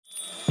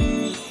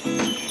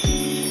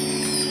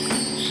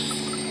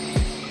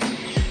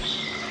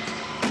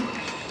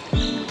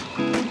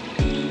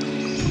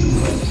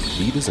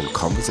Leaders in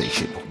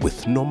Conversation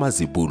with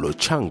Nomazipho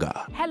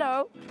Changa.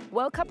 Hello,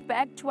 welcome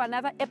back to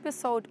another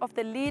episode of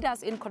the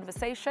Leaders in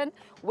Conversation,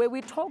 where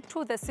we talk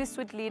to the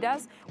C-suite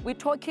leaders. We're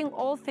talking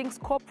all things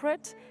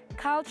corporate,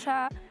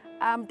 culture,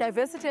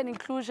 diversity and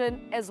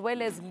inclusion, as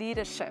well as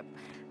leadership.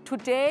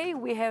 Today,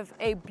 we have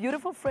a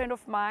beautiful friend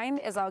of mine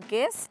as our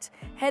guest.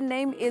 Her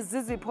name is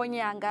Zizipho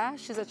Nyanga.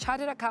 She's a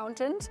chartered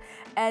accountant,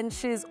 and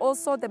she's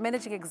also the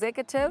managing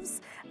executive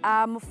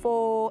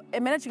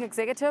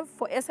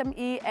for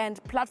SME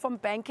and platform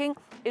banking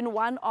in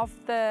one of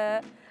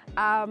the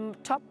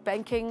top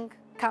banking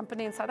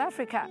company in South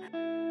Africa.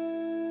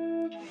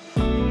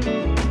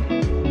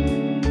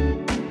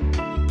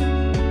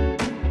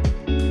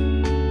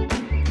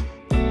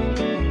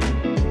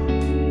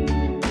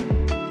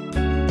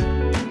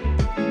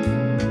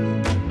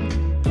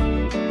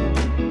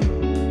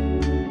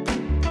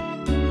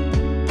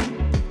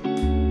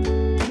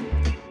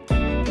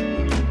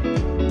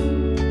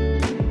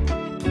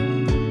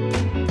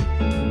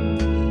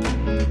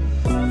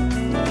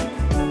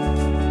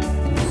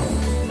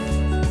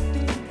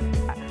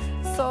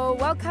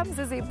 Welcome,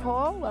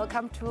 Zizipho.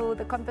 Welcome to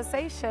the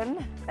conversation.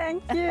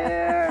 Thank you.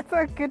 It's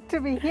so good to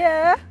be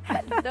here.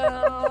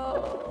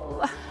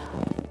 Hello.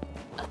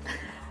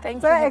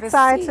 Thank so you. Have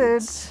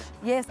excited.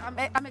 Yes,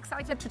 I'm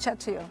excited to chat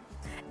to you.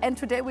 And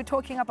today we're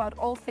talking about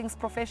all things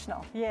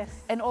professional.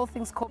 Yes. And all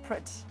things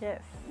corporate.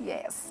 Yes.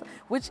 Yes.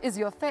 Which is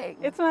your thing.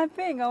 It's my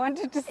thing. I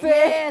wanted to say.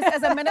 Yes,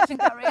 as a managing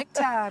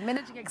director,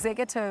 managing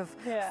executive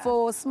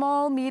for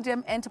small,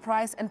 medium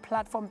enterprise and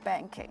platform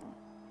banking.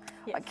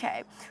 Yes.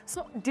 Okay,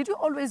 so did you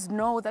always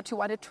know that you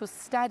wanted to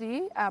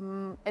study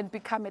and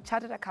become a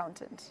chartered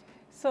accountant?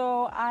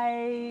 So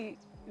I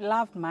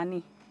loved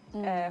money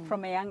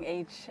from a young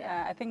age.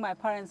 I think my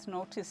parents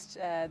noticed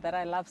that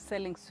I loved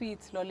selling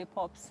sweets,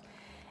 lollipops,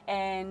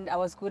 and I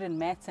was good in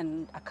maths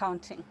and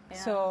accounting. Yeah.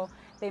 So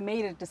they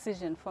made a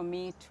decision for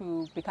me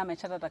to become a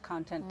chartered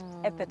accountant.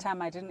 At the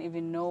time, I didn't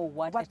even know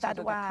what a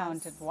chartered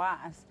accountant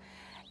was.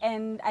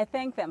 And I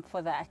thank them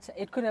for that.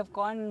 It could have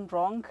gone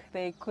wrong.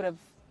 They could have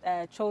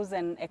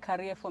chosen a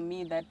career for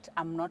me that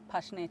I'm not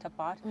passionate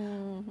about.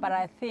 But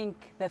I think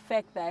the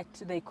fact that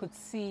they could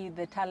see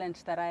the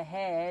talent that I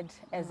had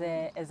as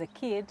a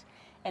kid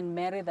and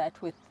marry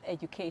that with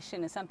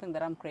education is something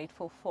that I'm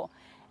grateful for.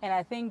 And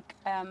I think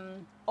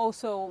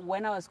also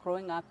when I was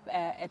growing up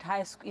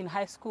in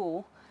high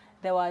school,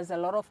 there was a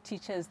lot of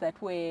teachers that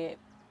were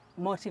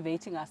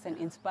motivating us and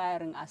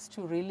inspiring us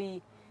to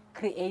really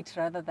create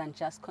rather than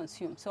just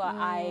consume. So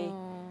I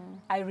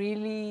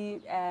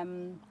really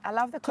I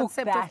love the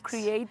concept of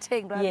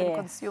creating rather than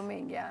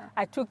consuming. Yeah,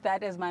 I took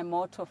that as my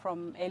motto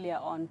from earlier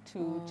on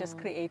to just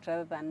create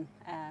rather than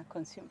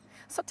consume.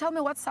 So tell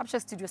me, what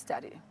subjects did you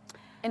study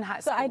in high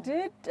school? So I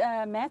did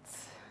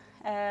maths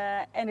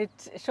and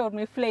it showed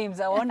me flames.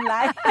 I won't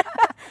lie.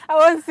 I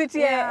won't sit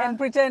here and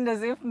pretend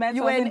as if maths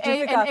wasn't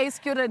difficult. You were an A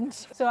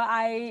student. So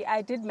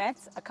I did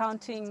maths,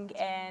 accounting,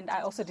 and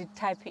I also did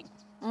typing.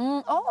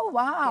 Oh,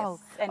 wow.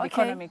 Yes, and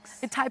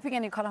economics. Typing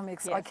and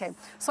economics, yes. Okay.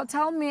 So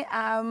tell me,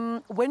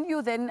 when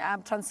you then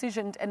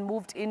transitioned and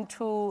moved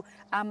into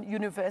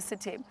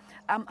university,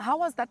 how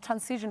was that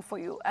transition for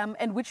you?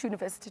 And which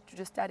university did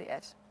you study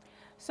at?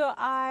 So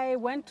I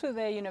went to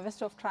the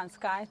University of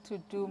Transkei to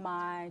do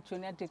my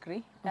junior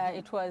degree.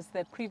 It was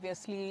the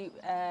previously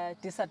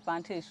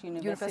disadvantaged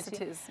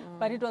university.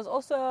 But it was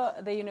also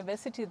the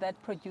university that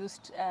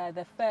produced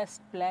the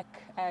first black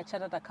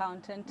chartered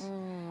accountant,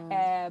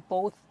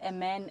 both a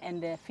man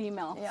and a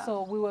female. Yeah.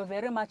 So we were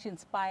very much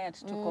inspired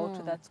to go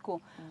to that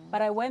school.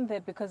 But I went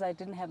there because I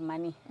didn't have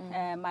money.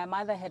 My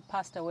mother had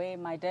passed away.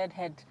 My dad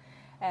had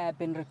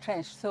been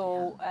retrenched,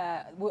 so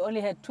we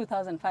only had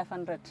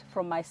 2,500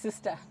 from my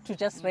sister to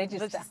just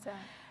register.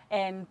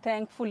 And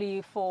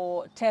thankfully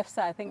for TEFSA,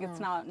 I think it's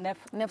now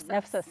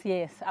NEFSAS,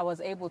 yes, I was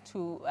able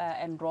to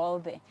enroll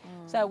there.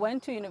 So I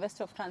went to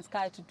University of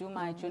Transkei to do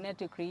my junior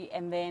degree,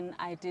 and then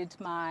I did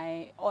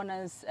my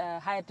honors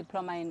higher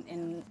diploma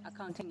in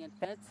accounting at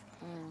Wits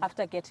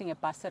after getting a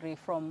bursary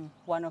from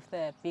one of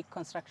the big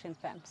construction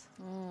firms.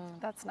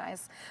 That's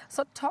nice.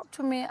 So talk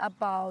to me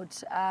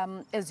about,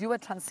 as you were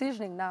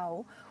transitioning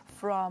now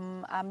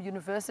from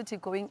university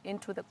going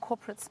into the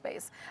corporate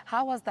space,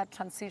 how was that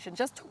transition?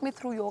 Just talk me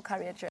through your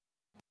career journey.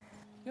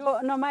 No,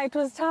 it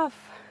was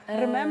tough.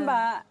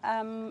 Remember,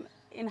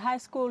 in high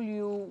school,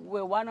 you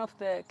were one of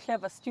the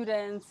clever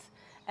students,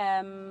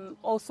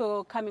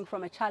 also coming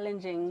from a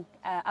challenging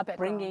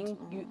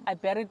upbringing. I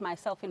buried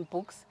myself in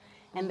books,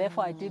 and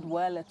therefore I did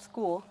well at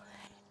school.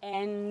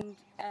 And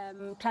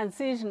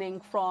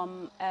transitioning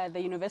from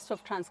the University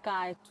of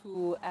Transkei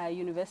to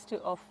University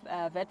of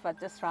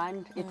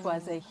Witwatersrand, it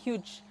was a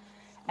huge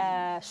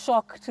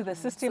shock to the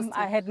system.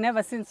 I had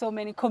never seen so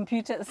many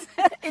computers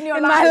in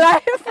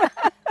my life.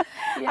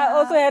 I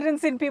also hadn't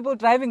seen people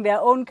driving their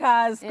own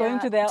cars, going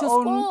to their own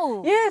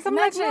school. Yes, I'm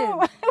like,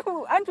 no,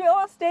 aren't we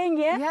all staying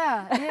here?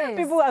 Yeah, yes.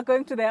 People are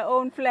going to their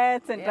own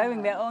flats and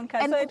driving their own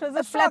cars. And so it was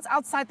a flats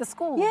outside the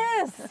school.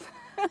 Yes.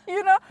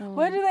 You know,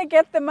 where do they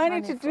get the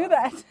money to do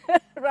that,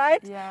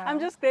 right? Yeah. I'm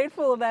just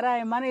grateful that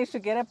I managed to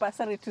get a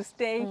bursary to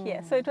stay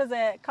here. So it was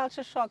a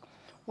culture shock.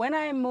 When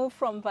I moved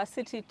from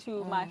varsity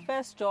to my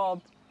first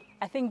job,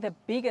 I think the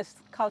biggest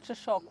culture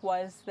shock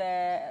was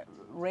the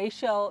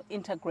racial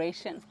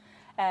integration.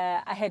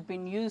 I had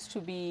been used to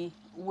be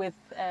with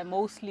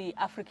mostly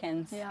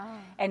Africans,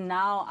 and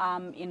now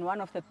I'm in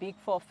one of the big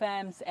 4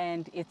 firms,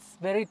 and it's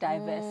very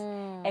diverse,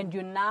 and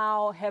you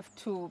now have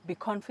to be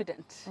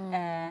confident.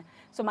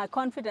 So my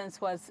confidence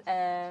was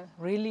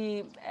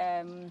really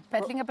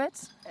Battling a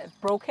bit?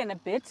 broken a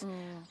bit,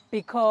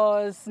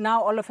 because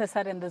now all of a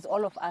sudden there's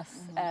all of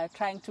us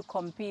trying to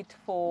compete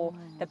for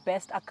the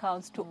best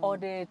accounts to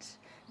audit,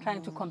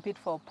 trying to compete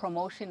for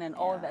promotion and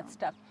all that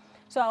stuff.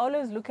 So I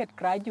always look at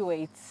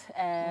graduates,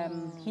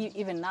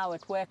 even now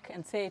at work,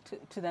 and say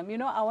to them, you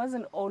know, I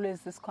wasn't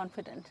always this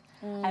confident.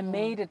 I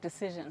made a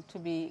decision to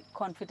be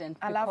confident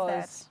I because love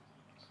that.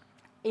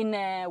 in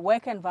a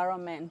work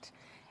environment,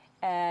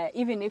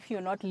 even if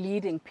you're not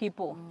leading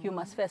people, you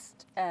must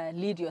first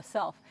lead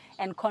yourself,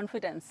 and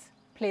confidence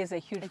plays a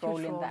huge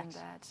role in that.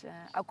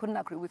 I couldn't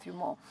agree with you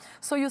more.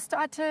 So you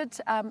started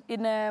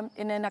in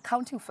an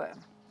accounting firm,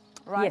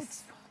 right?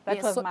 Yes.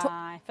 That was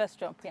my first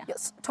job, yeah.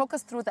 Yes, talk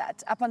us through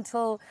that up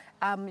until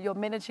you're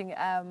managing,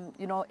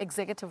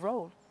 executive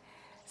role.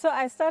 So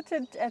I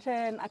started at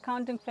an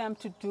accounting firm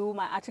to do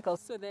my articles.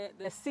 So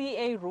the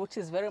CA route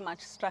is very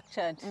much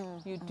structured.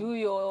 You do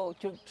your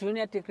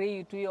junior degree,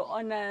 you do your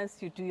honors,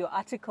 you do your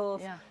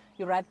articles,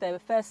 you write the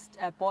first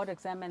board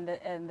exam and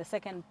the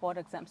second board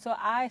exam. So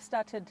I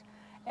started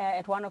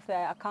at one of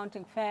the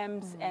accounting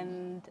firms,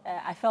 and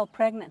I fell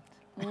pregnant.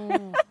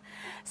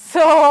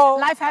 So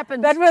life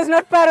happened. That was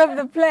not part of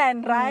the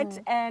plan,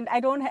 right? And I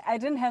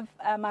didn't have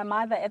my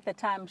mother at the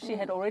time. She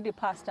had already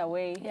passed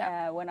away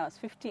when I was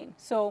 15.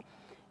 So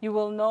you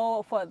will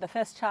know, for the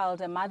first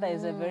child, a mother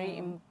is a very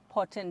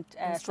important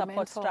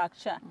support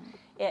structure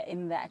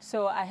in that.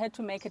 So I had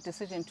to make a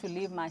decision to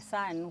leave my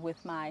son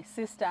with my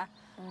sister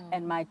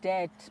and my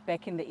dad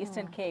back in the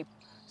Eastern Cape,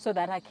 so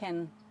that I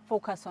can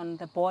focus on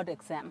the board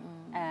exam,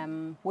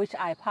 which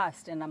I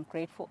passed, and I'm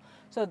grateful.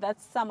 So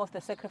that's some of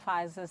the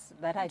sacrifices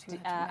that I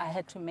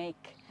had to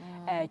make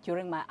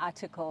during my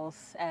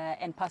articles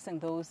and passing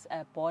those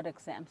board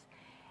exams.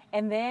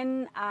 And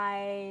then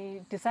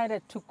I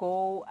decided to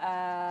go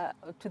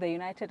to the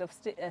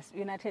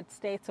United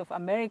States of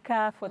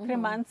America for 3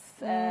 months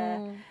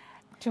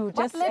to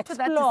just explore. To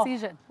that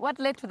decision? What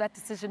led to that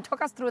decision?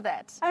 Talk us through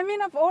that. I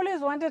mean, I've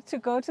always wanted to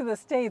go to the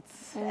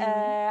States.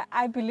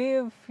 I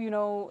believe,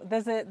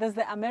 there's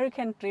the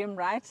American dream,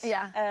 right?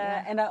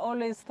 And I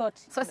always thought...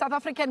 So a South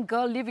African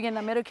girl living an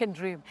American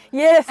dream.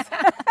 Yes.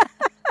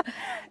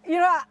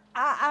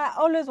 I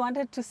always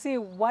wanted to see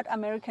what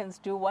Americans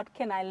do, what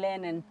can I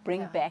learn and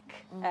bring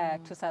back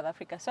to South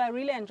Africa. So I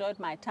really enjoyed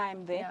my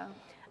time there.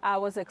 I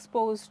was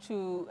exposed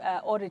to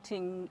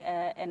auditing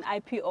an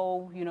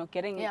IPO,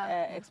 getting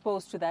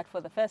exposed to that for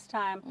the first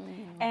time.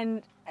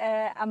 And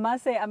I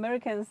must say,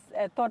 Americans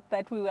thought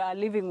that we were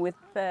living with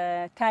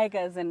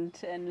tigers and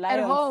lions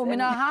at home, and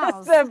in our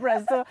house.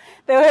 zebras. So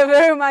they were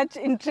very much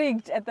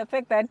intrigued at the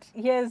fact that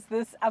here's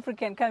this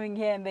African coming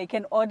here and they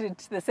can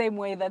audit the same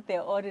way that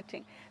they're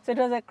auditing. So it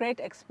was a great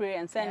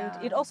experience.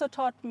 And it also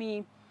taught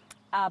me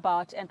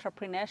about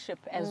entrepreneurship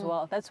as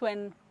well. That's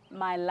when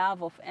my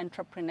love of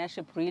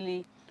entrepreneurship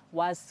really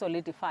was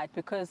solidified,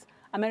 because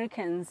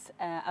Americans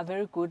are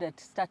very good at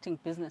starting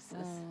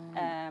businesses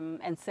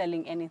and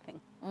selling anything.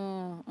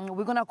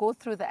 We're going to go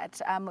through that,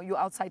 your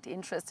outside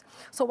interest.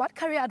 So what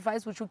career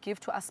advice would you give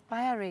to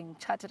aspiring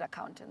chartered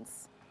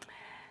accountants?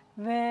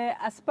 The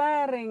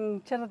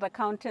aspiring chartered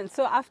accountants.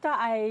 So after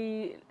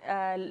I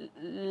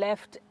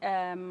left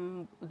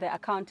the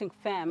accounting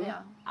firm,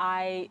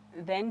 I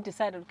then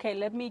decided, okay,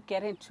 let me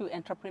get into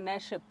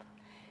entrepreneurship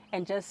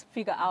and just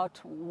figure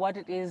out what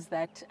it is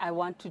that I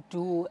want to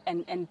do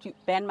and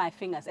burn my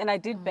fingers. And I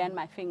did burn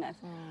my fingers.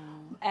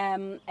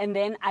 And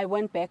then I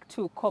went back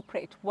to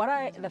corporate.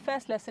 The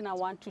first lesson I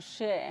want to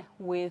share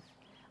with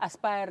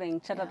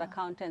aspiring chartered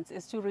accountants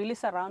is to really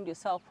surround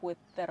yourself with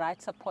the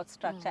right support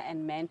structure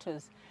and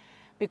mentors.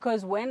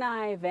 Because when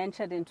I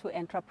ventured into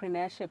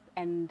entrepreneurship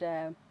and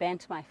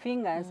bent my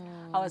fingers,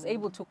 I was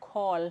able to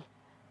call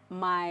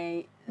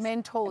my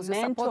mentors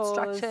support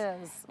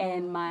structures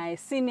and my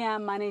senior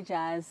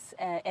managers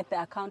at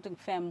the accounting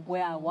firm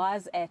where I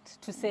was at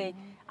to say,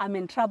 I'm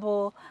in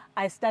trouble,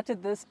 I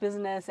started this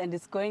business and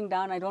it's going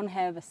down, I don't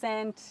have a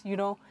cent,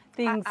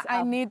 things.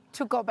 I need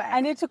to go back.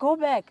 I need to go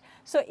back.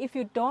 So if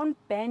you don't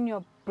burn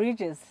your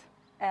bridges,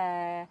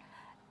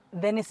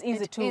 then it's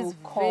easy to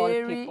call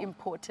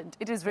people.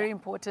 It is very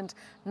important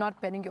not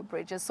burning your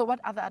bridges. So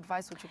what other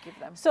advice would you give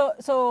them?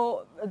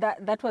 So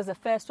that was the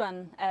first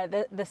one.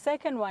 The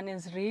second one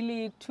is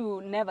really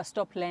to never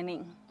stop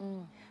learning.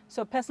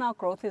 So personal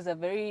growth is a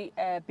very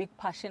big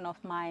passion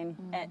of mine,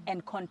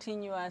 and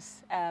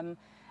continuous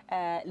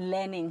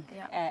learning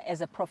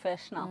as a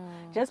professional.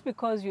 Just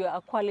because you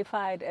are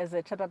qualified as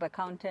a chartered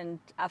accountant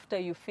after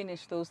you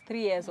finish those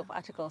 3 years of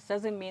articles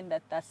doesn't mean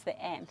that that's the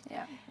end.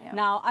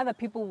 Now other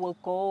people will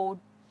go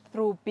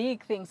through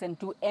big things and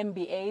do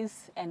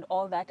MBAs and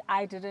all that.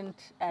 I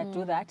didn't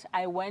do that.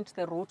 I went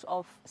the route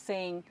of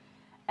saying,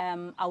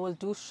 I will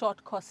do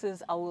short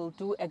courses, I will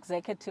do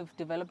executive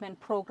development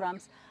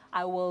programs,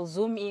 I will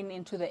zoom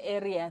into the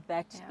area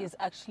that is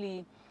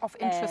actually of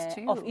interest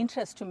to you. Of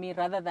interest to me,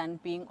 rather than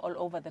being all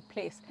over the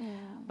place.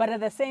 But at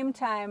the same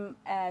time,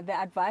 the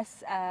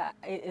advice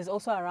is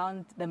also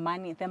around the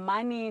money. The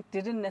money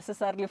didn't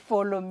necessarily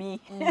follow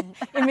me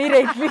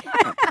immediately.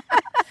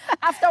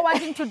 After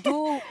wanting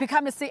to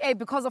become a CA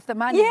because of the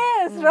money.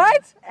 Yes,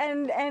 right?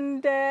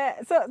 And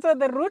so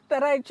the route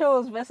that I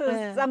chose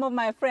versus some of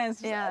my friends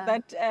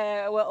that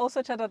were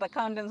also chartered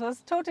accountants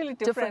was totally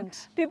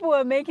different. People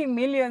were making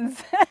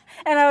millions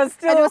and I was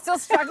still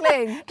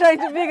struggling. Trying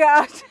to figure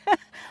out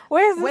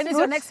when is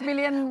your next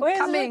million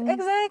coming?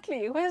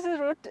 Exactly. Where's this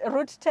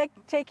route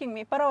taking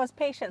me? But I was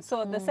patient.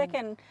 So the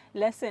second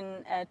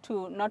lesson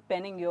to not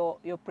burning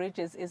your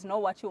bridges is know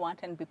what you want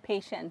and be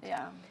patient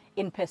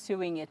in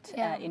pursuing it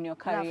in your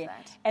career.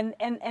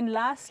 And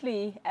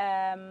lastly,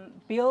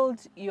 build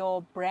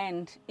your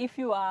brand. If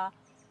you are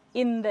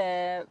in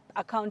the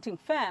accounting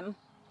firm,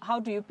 how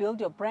do you build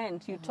your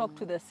brand? You talk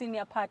to the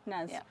senior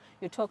partners,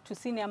 you talk to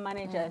senior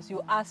managers,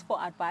 you ask for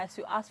advice,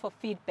 you ask for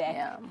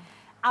feedback.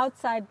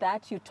 Outside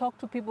that, you talk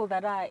to people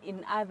that are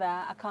in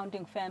other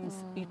accounting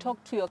firms, you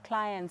talk to your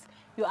clients,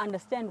 you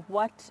understand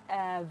what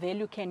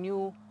value can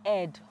you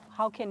add,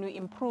 how can you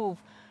improve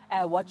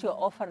what you're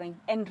offering,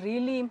 and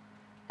really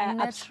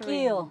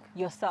upskill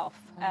yourself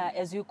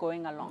as you're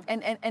going along.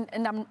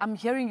 And I'm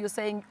hearing you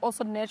saying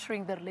also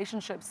nurturing the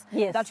relationships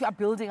that you are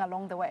building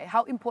along the way.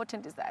 How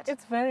important is that?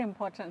 It's very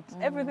important.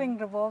 Everything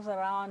revolves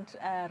around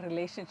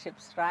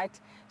relationships, right?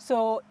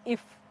 So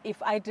if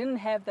I didn't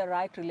have the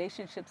right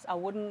relationships, I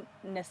wouldn't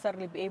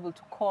necessarily be able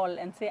to call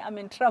and say, I'm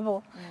in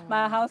trouble.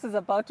 My house is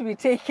about to be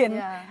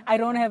taken. I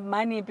don't have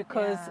money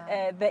because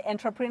the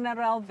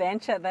entrepreneurial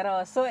venture that I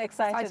was so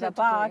excited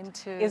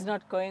about is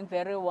not going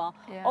very well.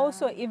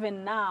 Also,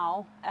 even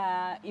now,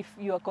 if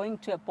you are going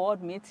to a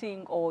board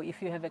meeting or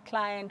if you have a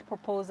client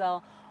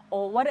proposal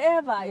or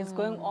whatever is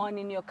going on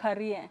in your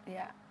career,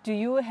 do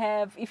you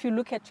have, if you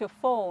look at your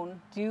phone,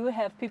 do you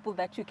have people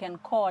that you can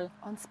call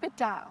on speed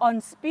dial?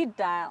 On speed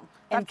dial.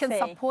 That can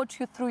support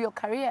you through your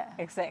career.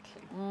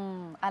 Exactly.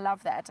 I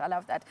love that. I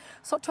love that.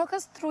 So talk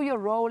us through your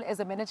role as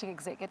a managing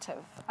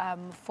executive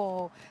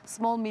for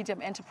small,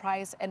 medium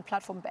enterprise and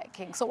platform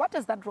banking. So what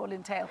does that role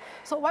entail?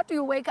 So what do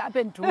you wake up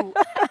and do?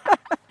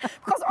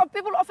 Because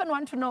people often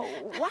want to know,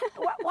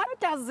 what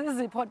does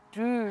Zizipho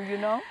do, you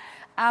know?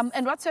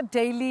 And what's your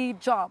daily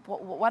job?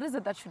 What is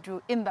it that you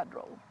do in that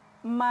role?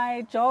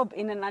 My job,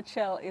 in a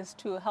nutshell, is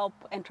to help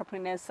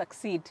entrepreneurs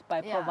succeed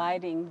by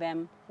providing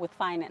them with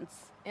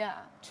finance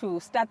to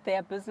start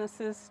their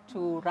businesses,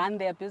 to run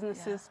their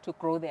businesses, to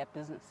grow their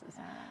businesses.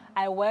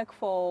 I work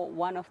for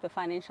one of the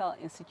financial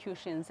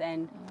institutions,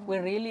 and we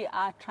really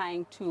are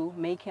trying to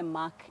make a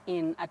mark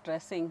in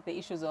addressing the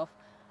issues of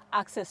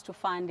access to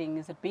funding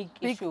is a big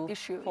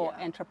issue for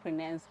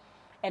entrepreneurs.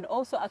 And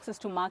also access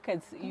to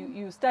markets.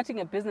 You're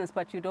starting a business,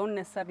 but you don't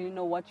necessarily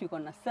know what you're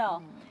going to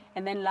sell.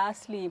 And then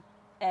lastly,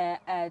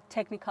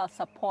 technical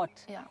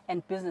support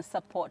and business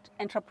support.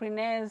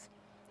 Entrepreneurs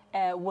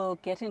will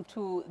get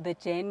into the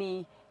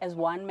journey as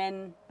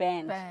one-man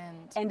band.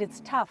 And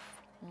it's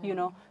tough, you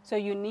know, so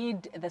you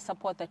need the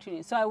support that you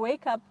need. So I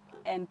wake up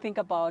and think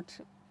about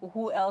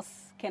who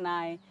else can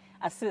I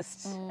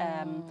assist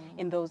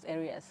in those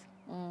areas.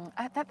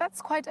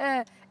 That's quite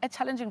a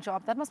challenging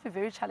job. That must be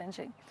very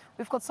challenging.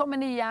 We've got so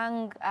many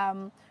young,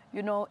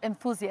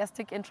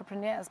 enthusiastic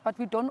entrepreneurs, but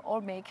we don't all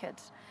make it.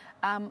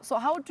 So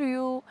how do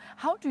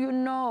you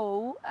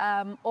know,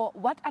 or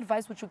what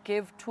advice would you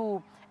give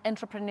to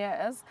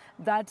entrepreneurs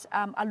that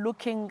are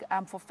looking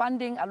for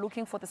funding, are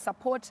looking for the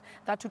support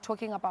that you're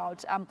talking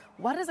about?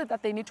 What is it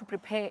that they need to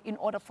prepare in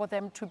order for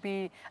them to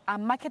be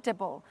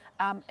marketable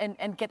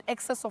and get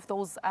access of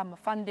those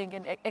funding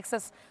and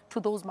access to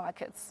those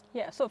markets?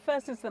 Yeah, so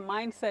first is the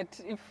mindset.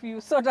 If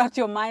you sort out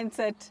your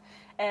mindset,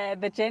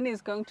 the journey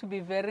is going to be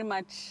very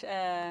much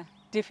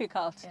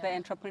difficult, the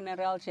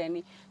entrepreneurial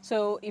journey.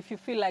 So if you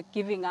feel like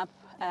giving up,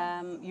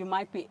 you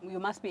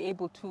must be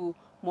able to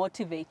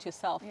motivate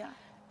yourself.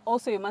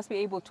 Also, you must be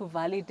able to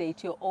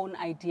validate your own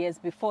ideas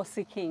before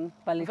seeking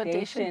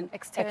validation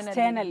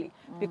externally.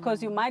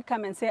 Because you might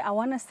come and say, I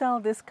want to sell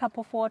this cup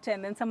of water,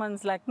 and then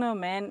someone's like, no,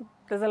 man,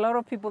 there's a lot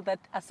of people that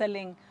are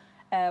selling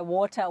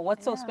water.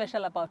 What's so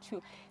special about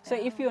you? So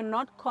if you're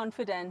not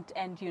confident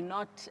and you're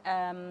not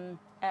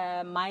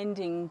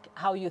minding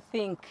how you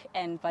think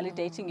and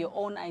validating your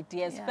own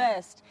ideas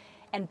first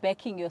and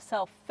backing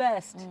yourself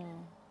first,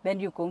 then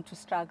you're going to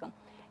struggle.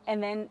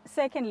 And then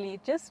secondly,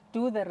 just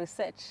do the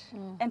research.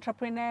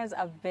 Entrepreneurs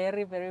are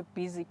very, very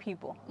busy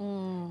people.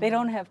 They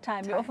don't have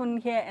time. You often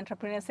hear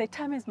entrepreneurs say,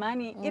 time is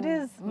money. It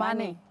is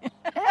money.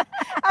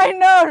 I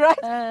know,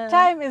 right?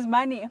 Time is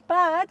money.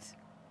 But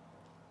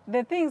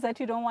the things that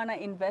you don't want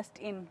to invest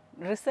in,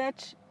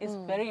 research is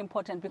very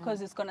important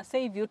because it's going to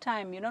save you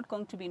time. You're not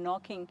going to be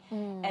knocking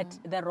at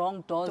the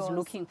wrong doors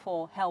looking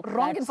for help.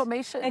 Wrong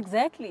information.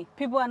 Exactly.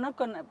 People are not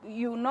going to,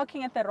 you're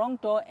knocking at the wrong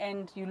door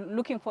and you're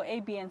looking for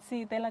A, B, and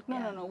C. They're like,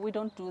 no, we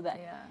don't do that.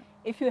 Yeah.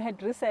 If you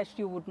had researched,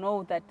 you would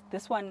know that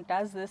this one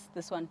does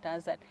this one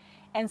does that.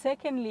 And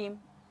secondly,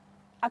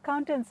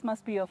 accountants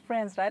must be your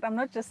friends, right? I'm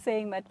not just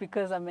saying that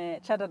because I'm a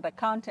chartered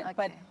accountant,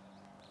 but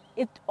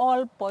it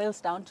all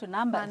boils down to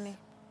numbers. Money.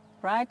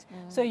 Right?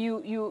 So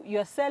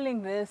you're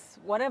selling this,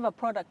 whatever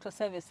product or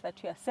service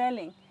that you're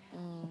selling,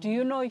 do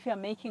you know if you're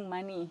making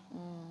money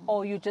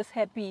or you're just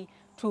happy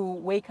to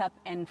wake up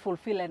and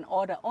fulfill an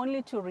order,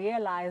 only to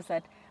realize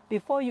that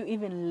before you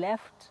even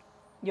left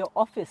your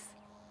office,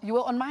 you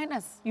were on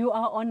minus. You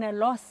are on a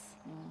loss,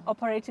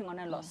 operating on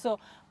a loss. So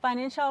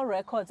financial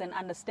records and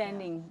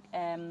understanding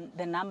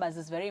the numbers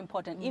is very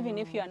important. Even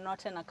if you are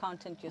not an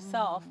accountant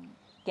yourself,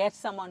 get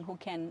someone who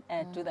can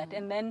do that.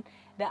 And then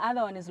the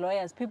other one is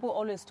lawyers. People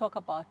always talk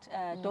about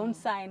don't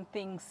sign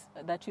things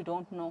that you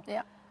don't know.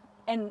 Yeah.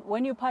 And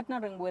when you're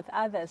partnering with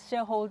others,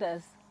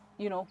 shareholders,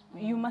 you know,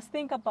 you must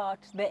think about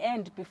the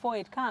end before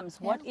it comes.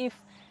 Yeah. What if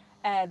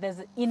there's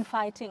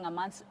infighting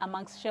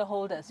amongst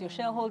shareholders? Your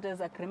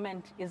shareholders'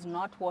 agreement is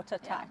not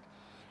watertight.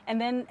 Yeah.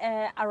 And then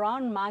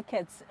around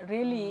markets,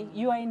 really,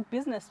 you are in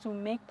business to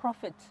make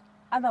profit.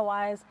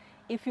 Otherwise,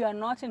 if you are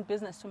not in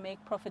business to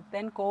make profit,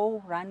 then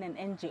go run an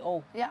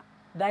NGO. Yeah.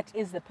 That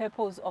is the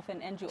purpose of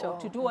an NGO,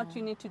 to do what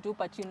you need to do,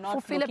 but you're not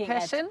fulfill looking a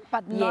passion,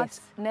 but not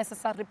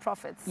necessarily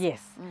profits.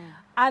 Yes.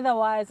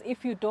 Otherwise,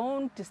 if you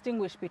don't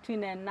distinguish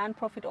between a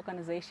non-profit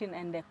organization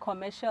and a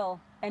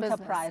commercial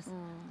enterprise,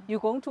 you're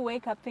going to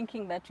wake up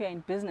thinking that you're in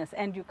business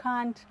and you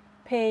can't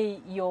pay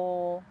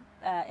your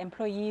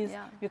employees,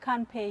 you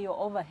can't pay your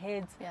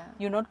overheads,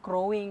 you're not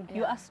growing,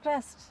 you are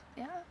stressed.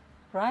 Yeah.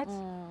 Right?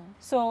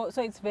 So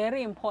it's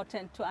very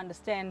important to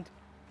understand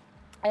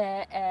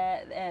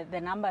the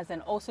numbers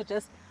and also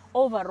just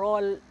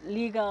overall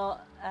legal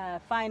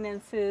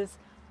finances,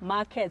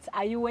 markets.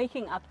 Are you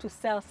waking up to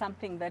sell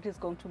something that is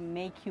going to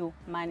make you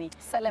money?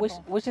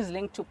 Which is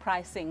linked to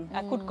pricing.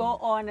 I could go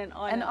on and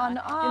on and on. You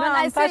know,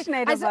 I'm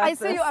passionate about I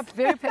see you are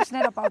very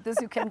passionate about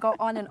this. You can go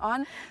on and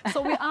on.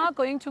 So we are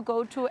going to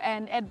go to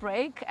an ad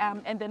break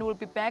and then we'll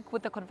be back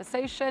with the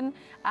conversation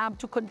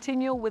to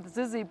continue with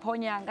Zizipho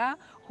Nyanga,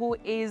 who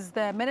is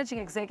the managing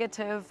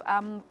executive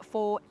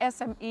for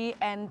SME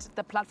and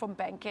the platform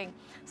banking.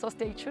 So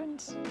stay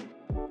tuned.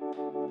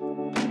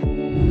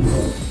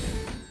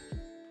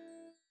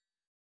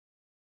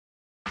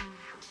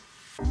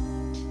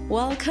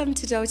 Welcome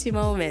to Doughty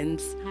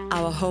Moments,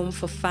 our home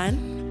for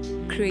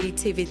fun,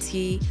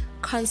 creativity,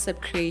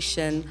 concept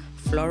creation,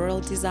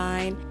 floral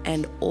design,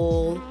 and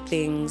all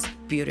things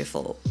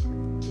beautiful.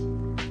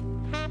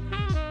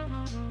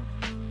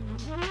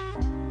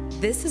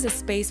 This is a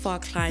space for our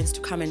clients to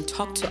come and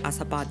talk to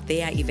us about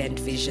their event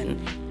vision,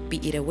 be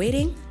it a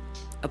wedding,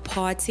 a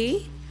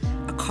party,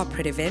 a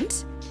corporate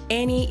event,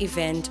 any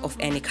event of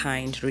any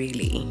kind,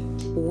 really.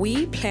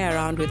 We play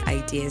around with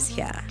ideas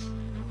here.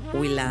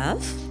 We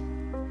laugh.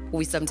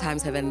 We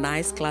sometimes have a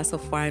nice glass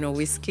of wine or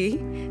whiskey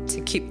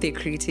to keep their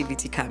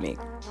creativity coming.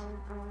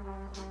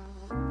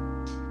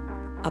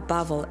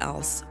 Above all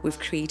else, we've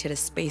created a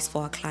space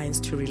for our clients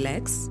to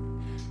relax,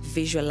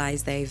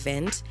 visualize their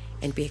event,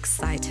 and be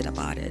excited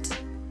about it.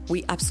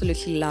 We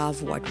absolutely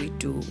love what we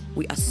do.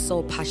 We are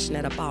so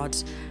passionate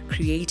about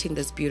creating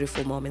these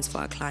beautiful moments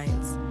for our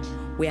clients.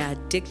 We are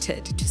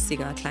addicted to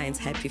seeing our clients'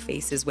 happy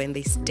faces when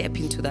they step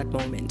into that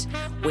moment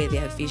where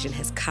their vision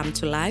has come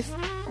to life.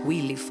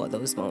 We live for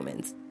those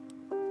moments.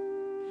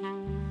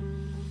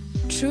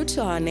 True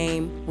to our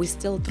name, we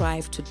still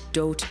thrive to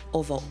dote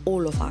over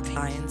all of our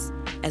clients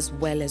as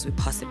well as we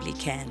possibly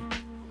can.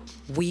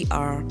 We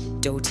are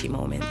Doughty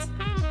Moments.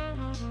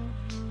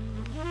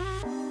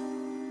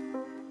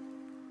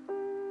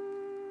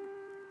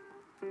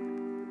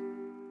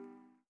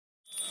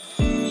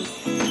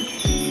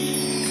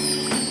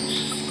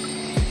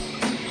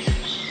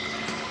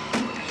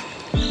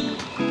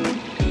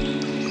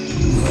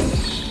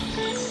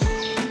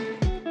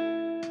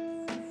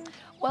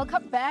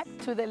 Welcome back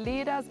to the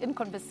Leaders in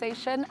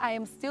Conversation. I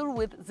am still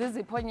with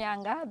Zizipho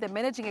Nyanga, the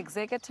Managing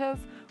Executive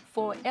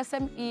for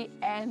SME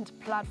and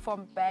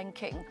Platform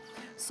Banking.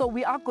 So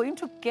we are going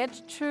to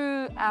get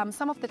to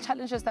some of the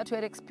challenges that you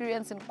had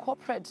experienced in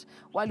corporate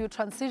while you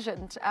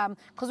transitioned,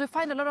 because we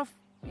find a lot of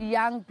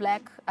young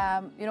black,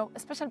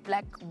 especially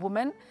black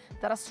women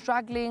that are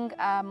struggling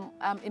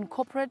in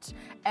corporate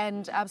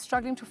and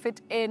struggling to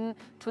fit in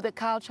to the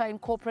culture in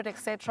corporate,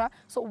 etc.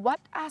 So what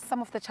are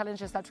some of the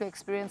challenges that you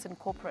experience in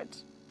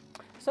corporate?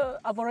 So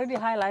I've already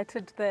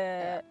highlighted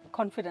the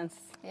confidence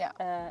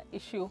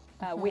issue.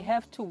 We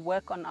have to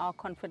work on our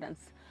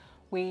confidence.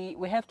 We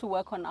have to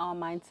work on our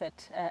mindset.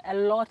 A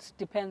lot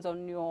depends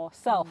on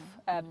yourself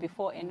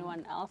before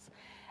anyone else.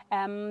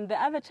 The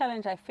other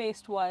challenge I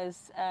faced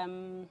was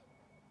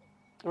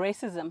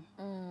racism.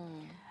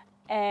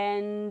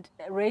 And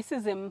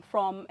racism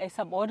from a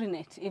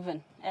subordinate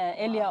even,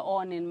 earlier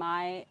on in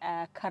my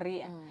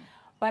career.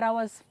 But I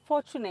was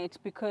fortunate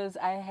because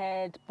I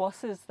had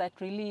bosses that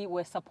really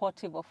were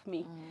supportive of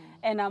me.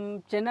 And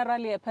I'm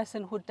generally a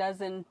person who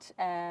doesn't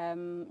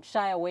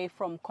shy away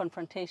from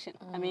confrontation.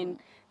 I mean,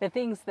 the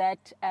things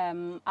that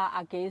are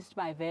against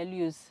my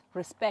values,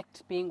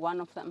 respect being one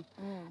of them,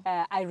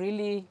 I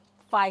really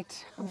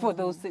fight for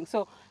those things.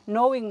 So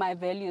knowing my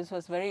values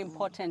was very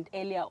important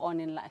earlier on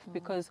in life,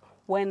 because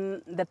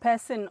when the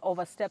person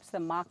oversteps the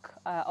mark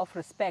of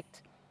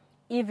respect,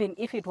 even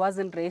if it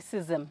wasn't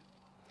racism,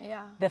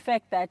 the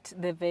fact that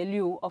the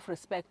value of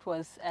respect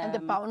was and the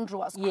boundary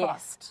was yes,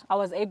 crossed. I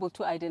was able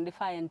to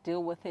identify and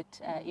deal with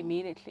it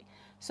immediately.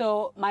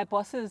 So my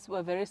bosses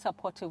were very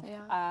supportive.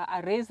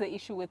 I raised the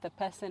issue with the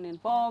person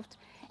involved,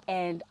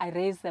 and I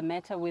raised the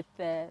matter with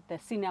the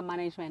senior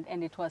management,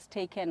 and it was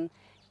taken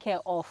care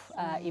of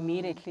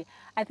immediately.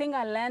 I think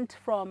I learned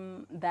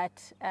from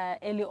that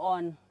early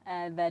on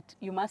that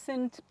you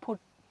mustn't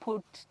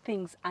put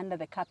things under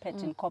the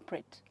carpet in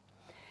corporate,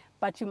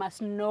 but you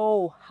must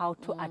know how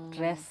to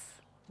address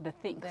the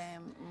things.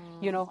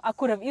 You know, I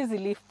could have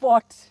easily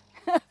fought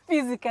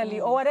physically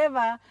or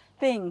whatever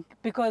thing,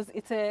 because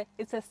it's a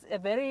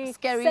very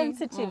Scary,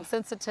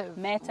 sensitive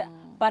matter.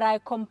 But I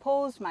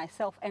composed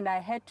myself, and I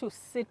had to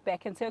sit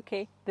back and say,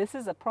 okay, this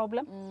is a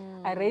problem.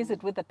 I raise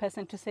it with the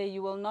person to say,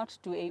 you will not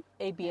do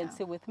A, B, and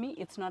C with me.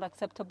 It's not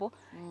acceptable.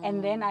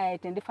 And then I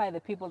identify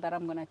the people that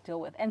I'm going to deal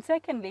with. And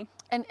secondly,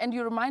 and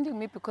you're reminding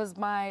me, because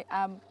my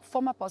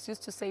former boss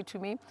used to say to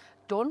me,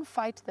 don't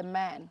fight the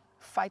man,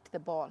 fight the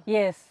ball.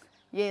 yes,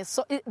 Yes,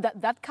 so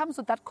that comes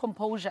with that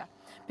composure,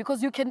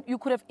 because you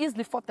could have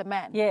easily fought the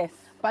man. yes,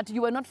 But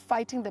you were not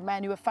fighting the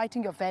man, you were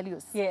fighting your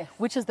values. Yes.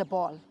 Which is the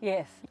ball.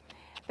 yes.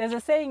 There's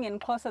a saying in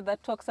Xhosa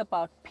that talks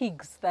about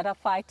pigs that are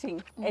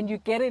fighting, and you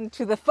get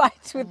into the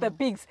fight with the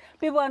pigs.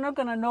 People are not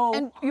going to know.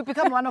 And you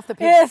become one of the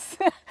pigs.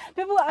 Yes.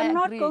 People are I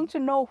not agree. going to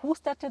know who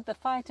started the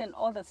fight and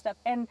all that stuff.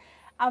 And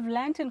I've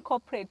learned in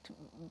corporate,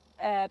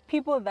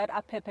 people that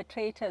are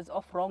perpetrators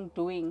of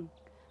wrongdoing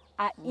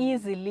are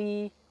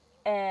easily,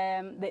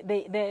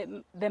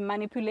 the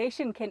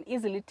manipulation can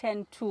easily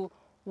tend to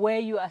where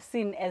you are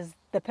seen as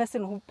the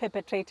person who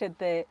perpetrated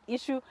the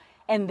issue,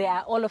 and they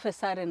are all of a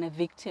sudden a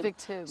victim.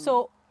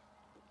 So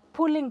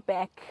pulling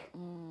back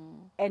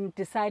and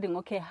deciding,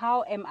 okay,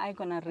 how am I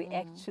going to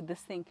react to this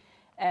thing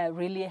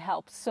really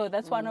helps. So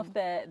that's one of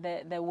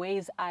the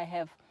ways I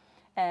have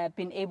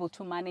been able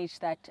to manage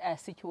that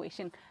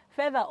situation.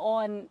 Further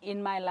on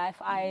in my life,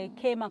 I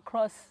came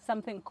across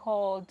something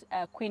called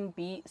Queen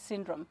Bee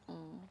syndrome,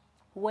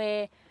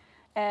 where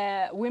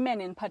women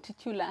in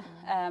particular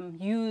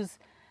use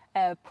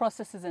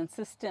processes and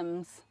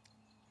systems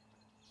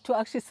to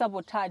actually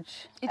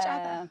sabotage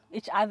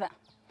each other.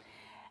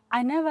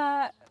 I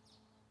never,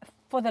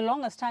 for the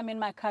longest time in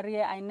my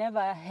career, I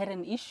never had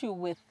an issue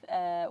with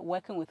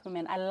working with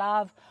women. I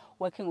love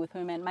working with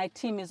women. My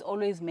team is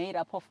always made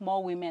up of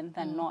more women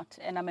than not.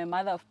 And I'm a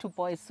mother of 2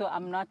 boys, so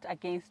I'm not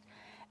against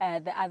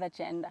the other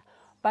gender.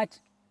 But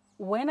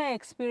when I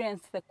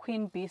experienced the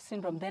Queen Bee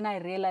syndrome, then I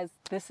realized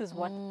this is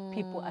what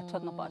people are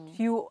talking about.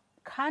 You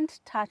can't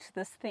touch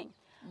this thing,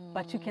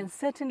 but you can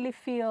certainly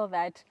feel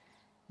that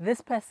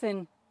this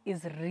person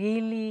is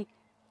really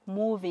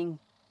moving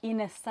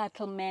in a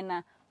subtle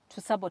manner to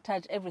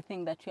sabotage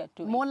everything that you are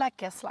doing. More like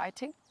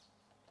gaslighting.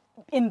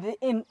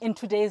 In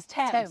today's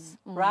terms,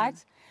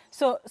 right?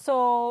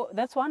 So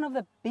that's one of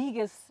the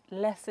biggest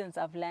lessons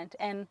I've learned.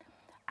 And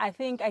I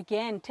think,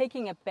 again,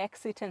 taking a back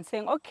seat and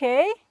saying,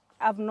 okay,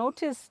 I've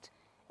noticed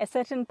a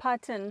certain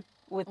pattern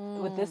with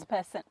this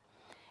person,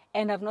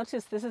 and I've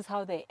noticed this is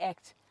how they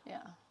act.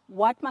 Yeah.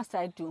 What must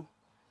I do?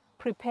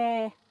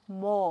 Prepare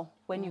more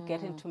when you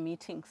get into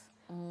meetings.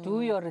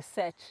 Do your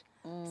research.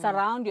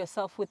 Surround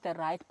yourself with the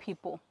right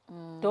people.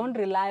 Don't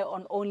rely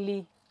on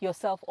only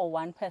yourself or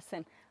one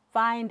person.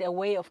 Find a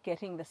way of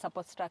getting the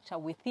support structure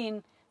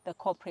within the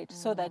corporate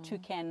so that you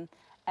can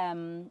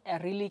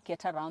really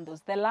get around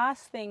those. The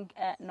last thing,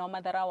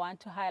 Norma, that I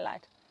want to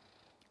highlight,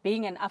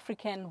 being an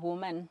African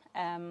woman,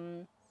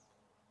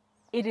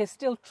 it is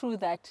still true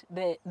that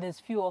there's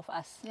few of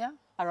us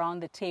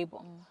around the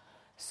table.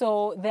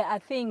 So there are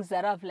things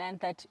that I've learned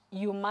that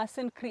you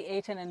mustn't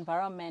create an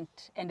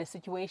environment and a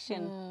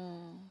situation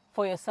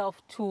for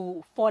yourself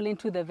to fall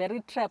into the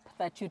very trap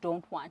that you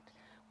don't want.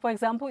 For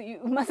example, you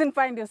mustn't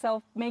find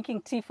yourself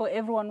making tea for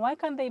everyone. Why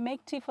can't they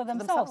make tea for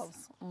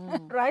themselves?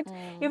 Right?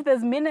 If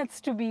there's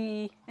minutes to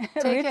be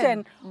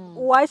written,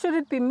 why should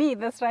it be me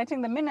that's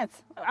writing the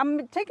minutes?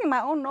 I'm taking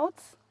my own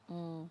notes.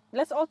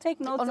 Let's all take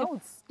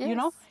notes, if, you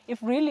know,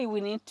 if really we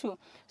need to.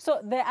 So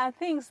there are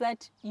things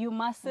that you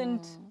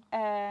mustn't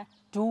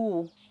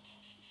do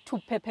to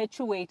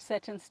perpetuate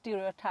certain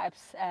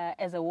stereotypes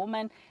as a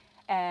woman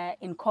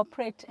in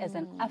corporate, as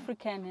an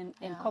African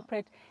in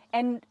corporate.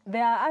 And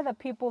there are other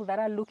people that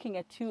are looking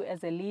at you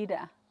as a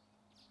leader,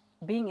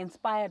 being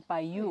inspired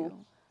by you.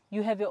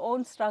 You have your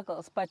own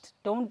struggles, but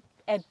don't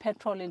add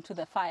petrol into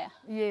the fire.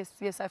 Yes,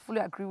 I fully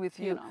agree with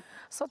you. You know.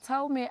 So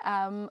tell me,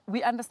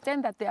 we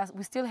understand that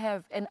we still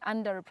have an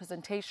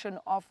underrepresentation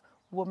of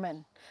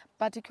women,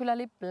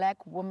 particularly black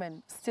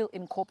women, still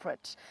in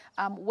corporate,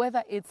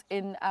 whether it's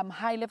in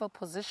high-level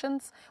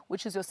positions,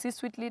 which is your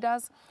C-suite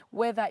leaders,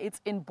 whether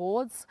it's in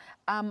boards,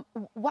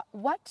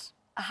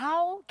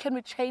 how can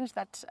we change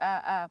that,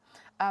 the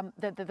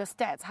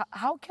stats?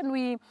 How can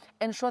we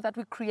ensure that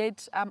we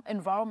create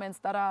environments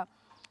that are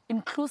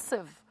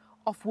inclusive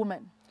of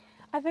women?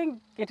 I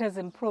think it has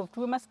improved.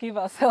 We must give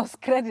ourselves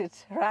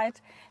credit, right?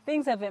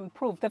 Things have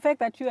improved. The fact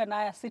that you and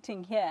I are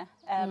sitting here,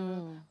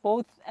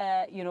 both,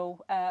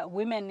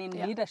 women in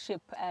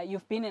leadership,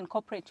 you've been in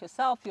corporate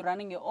yourself, you're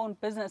running your own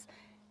business,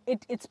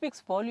 it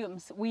speaks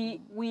volumes.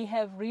 We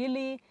have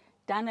really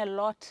done a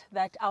lot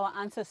that our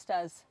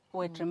ancestors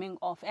were dreaming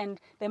of,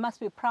 and they must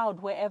be proud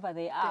wherever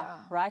they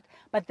are, right?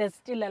 But there's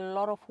still a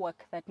lot of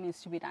work that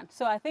needs to be done.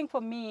 So I think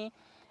for me,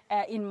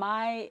 in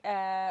my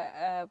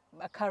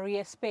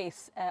career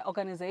space,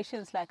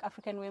 organizations like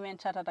African Women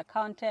Chartered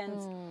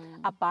Accountants,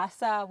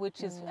 ABASA,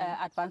 which is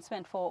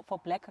Advancement for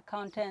Black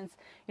Accountants,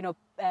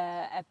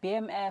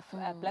 BMF,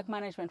 Black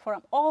Management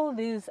Forum, all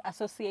these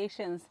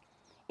associations,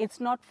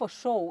 it's not for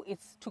show,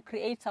 it's to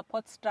create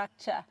support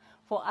structure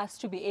for us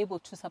to be able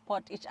to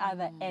support each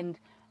other and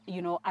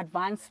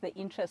advance the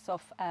interests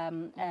of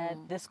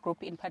this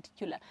group in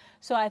particular.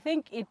 So I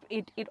think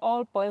it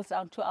all boils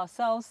down to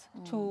ourselves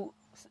to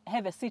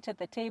have a seat at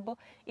the table.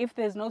 If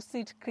there's no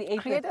seat,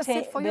 create a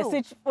seat for the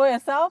seat for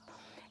yourself.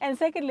 And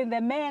secondly,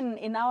 the men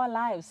in our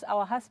lives,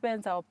 our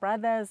husbands, our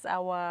brothers,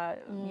 our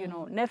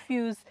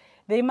nephews,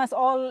 they must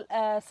all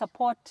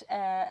support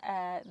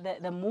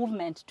the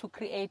movement to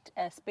create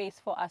a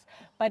space for us.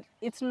 But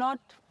it's not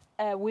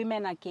a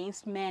women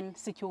against men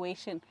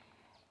situation.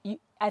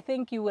 I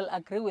think you will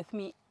agree with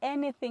me,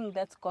 anything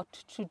that's got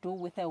to do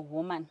with a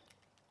woman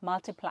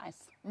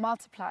multiplies.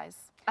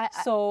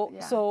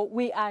 So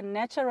we are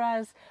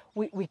nurturers,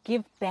 we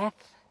give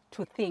birth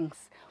to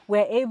things.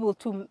 We're able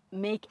to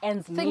make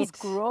ends meet. Things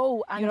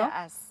grow under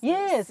us.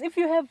 Yes, if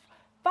you have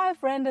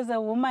 5 rand as a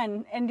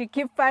woman and you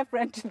give 5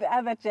 rand to the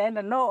other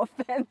gender, no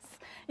offense,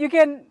 you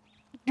can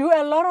do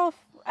a lot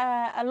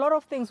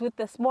of things with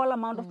the small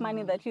amount of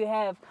money that you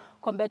have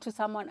compared to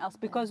someone else,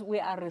 because we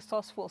are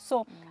resourceful.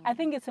 So I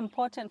think it's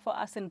important for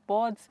us in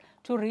boards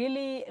to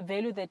really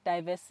value the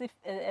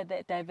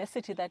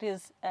diversity that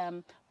is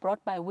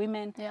brought by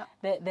women,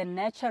 the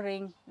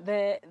nurturing,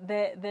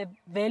 the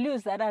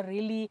values that are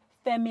really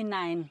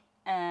feminine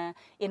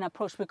in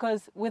approach,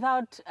 because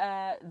without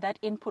that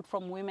input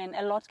from women,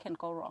 a lot can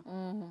go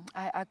wrong.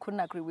 I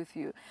couldn't agree with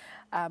you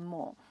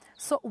more.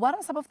 So what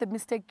are some of the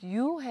mistakes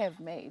you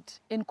have made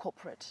in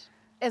corporate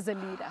as a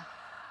leader?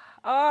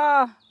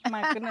 Oh,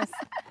 my goodness.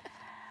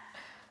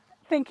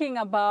 Thinking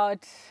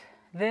about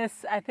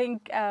this, I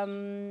think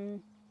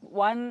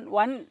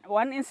one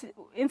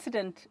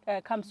incident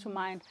comes to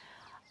mind.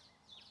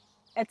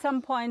 At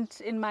some point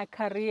in my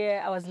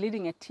career, I was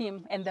leading a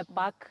team and the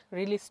buck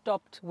really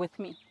stopped with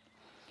me.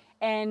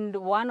 And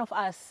one of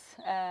us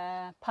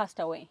passed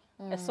away.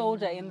 A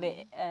soldier in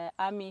the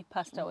army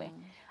passed away.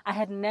 I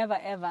had never,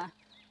 ever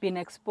been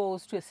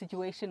exposed to a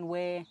situation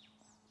where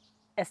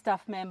a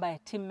staff member, a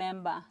team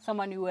member,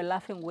 someone you were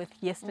laughing with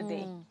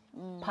yesterday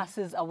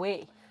passes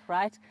away,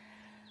 right?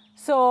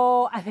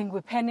 So I think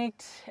we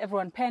panicked,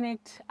 everyone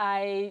panicked.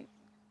 I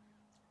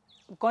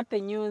got the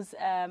news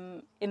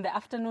in the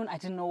afternoon. I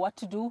didn't know what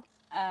to do.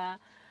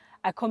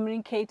 I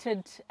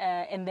communicated,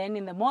 and then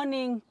in the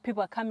morning,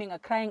 people are coming, are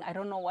crying, I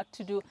don't know what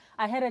to do.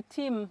 I had a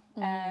team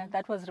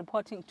that was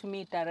reporting to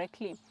me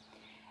directly.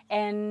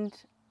 And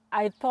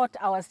I thought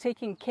I was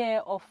taking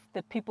care of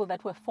the people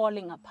that were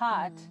falling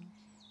apart,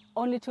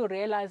 only to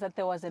realize that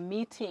there was a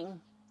meeting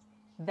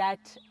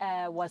that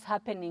was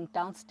happening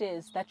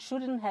downstairs that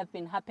shouldn't have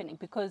been happening,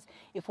 because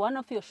if one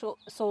of your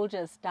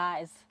soldiers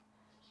dies,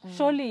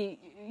 surely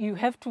you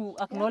have to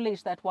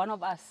acknowledge that one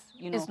of us,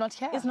 is not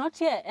here. Is not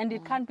here, and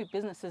it can't be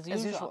business as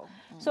usual.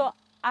 So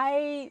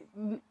I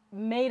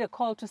made a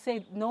call to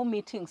say no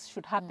meetings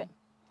should happen.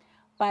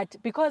 But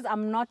because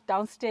I'm not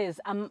downstairs,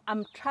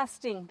 I'm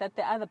trusting that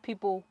the other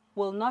people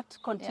will not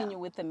continue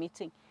with the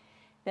meeting.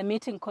 The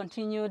meeting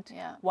continued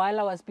while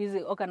I was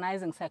busy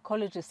organizing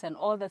psychologists and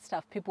all that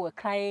stuff. People were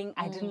crying.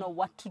 I didn't know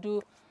what to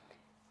do.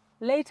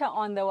 Later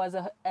on, there was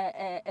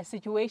a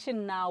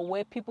situation now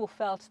where people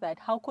felt that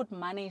how could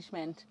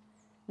management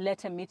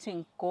let a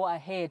meeting go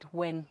ahead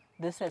when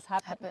this has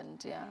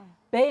happened?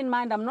 Bear in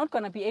mind, I'm not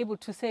going to be able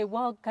to say,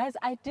 well, guys,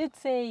 I did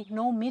say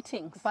no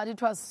meetings. But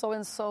it was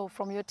so-and-so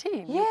from your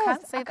team. Yes, you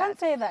can't say I can't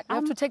say that. You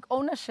have to take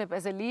ownership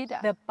as a leader.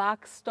 The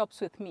buck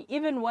stops with me.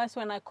 Even worse,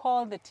 when I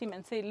call the team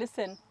and say,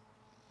 listen,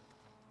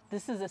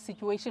 this is a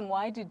situation.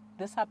 Why did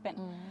this happen?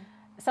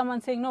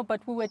 Someone saying, no,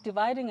 but we were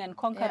dividing and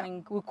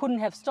conquering. We couldn't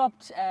have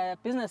stopped.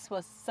 Business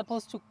was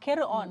supposed to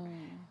carry on.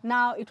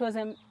 Now, it was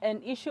an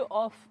issue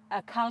of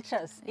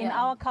cultures. In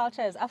our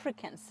culture as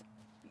Africans,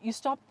 you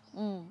stop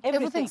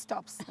everything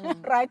stops.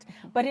 Right?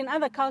 But in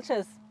other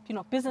cultures,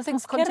 business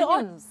Things carry on.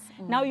 continues.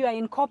 Now you are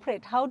in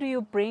corporate. How do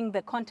you bring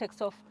the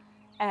context of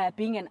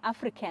being an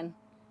African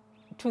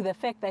to the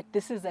fact that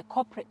this is a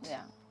corporate?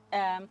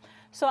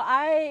 So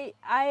I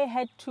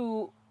had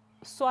to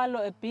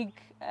swallow a big,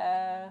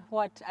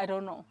 I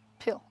don't know,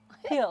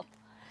 pill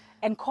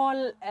and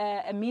call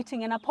a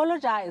meeting and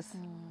apologize,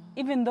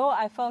 even though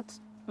I felt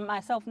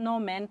myself, no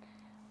man,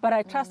 but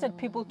I trusted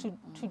people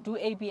to do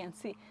A, B, and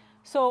C.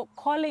 So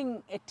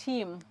calling a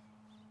team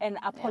and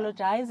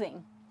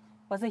apologizing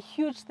was a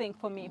huge thing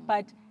for me,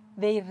 but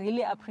they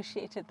really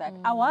appreciated that.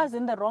 I was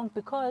in the wrong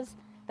because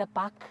the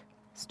buck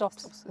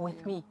stops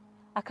with me.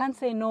 I can't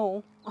say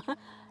no,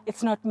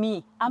 it's not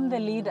me, I'm the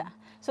leader.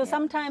 So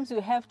sometimes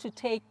you have to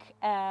take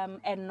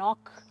a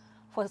knock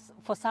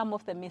for some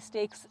of the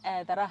mistakes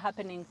that are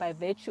happening by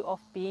virtue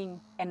of being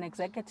an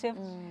executive.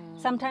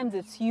 Sometimes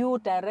it's you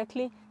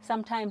directly,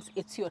 sometimes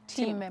it's your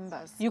team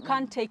members. You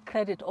can't take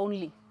credit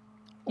only.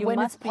 When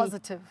it's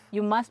positive.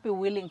 You must be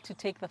willing to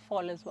take the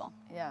fall as well.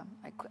 Yeah,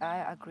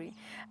 I agree.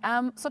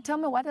 So tell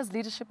me, what does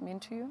leadership mean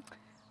to you?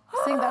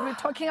 Seeing that we're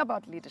talking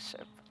about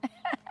leadership.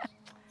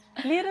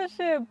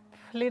 Leadership.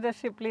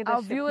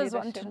 Our viewers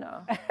want to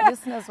know.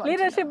 Listeners want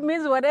Leadership to know.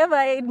 means whatever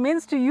it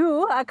means to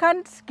you. I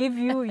can't give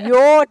you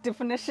your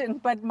definition,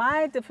 but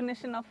my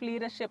definition of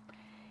leadership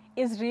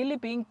is really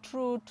being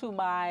true to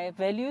my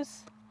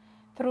values,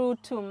 through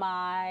to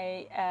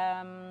my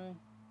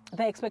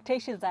the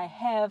expectations I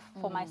have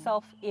for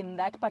myself in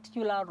that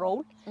particular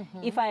role.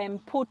 If I am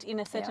put in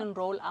a certain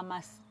role, I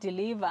must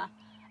deliver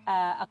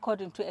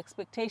according to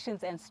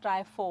expectations and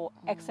strive for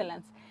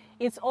excellence.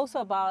 It's also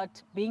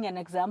about being an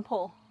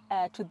example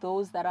to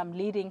those that I'm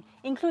leading,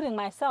 including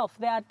myself.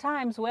 There are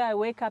times where I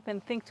wake up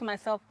and think to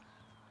myself,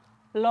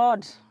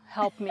 Lord,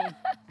 help me.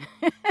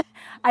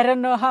 I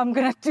don't know how I'm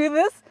going to do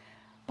this,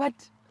 but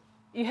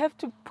you have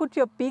to put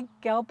your big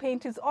girl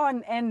panties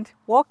on and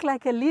walk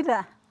like a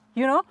leader,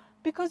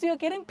 because you're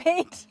getting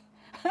paid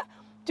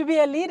to be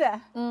a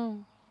leader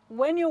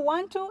when you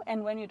want to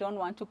and when you don't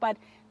want to. But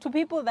to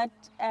people that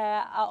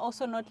are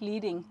also not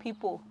leading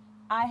people,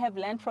 I have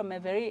learned from a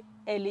very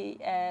early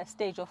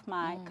stage of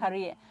my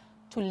career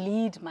to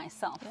lead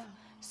myself.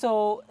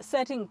 So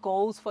setting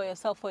goals for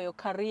yourself, for your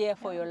career,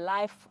 for your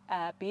life,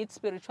 be it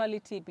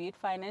spirituality, be it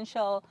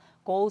financial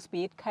goals,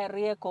 be it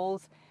career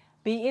goals,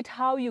 be it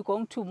how you're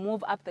going to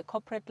move up the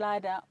corporate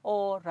ladder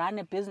or run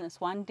a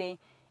business one day,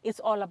 it's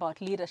all about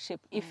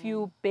leadership. If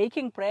you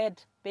baking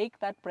bread, bake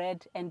that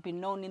bread and be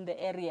known in the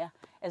area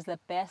as the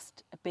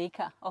best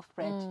baker of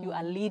bread. You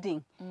are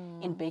leading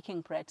in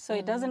baking bread. So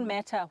it doesn't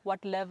matter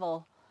what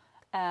level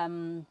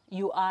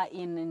you are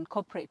in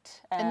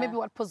corporate. And maybe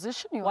what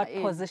position you are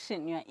in. What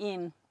position you're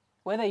in.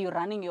 Whether you're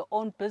running your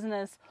own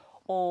business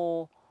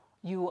or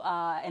you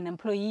are an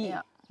employee,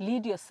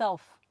 lead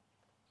yourself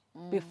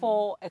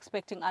before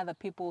expecting other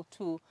people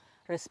to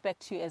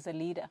respect you as a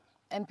leader.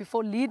 And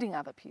before leading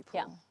other people.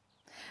 Yeah.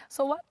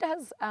 So what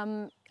does,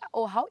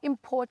 or how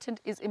important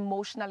is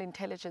emotional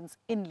intelligence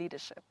in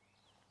leadership?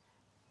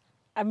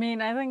 I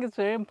mean, I think it's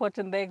very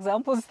important. The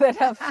examples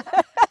that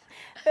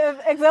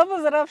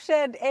I've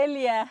shared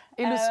earlier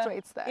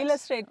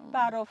illustrate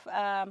part of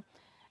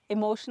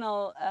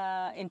emotional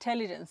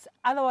intelligence.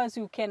 Otherwise,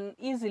 you can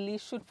easily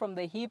shoot from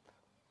the hip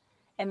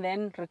and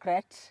then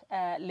regret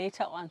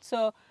later on.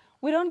 So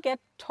we don't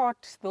get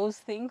taught those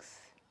things.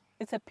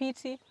 It's a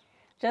pity.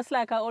 Just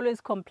like I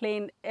always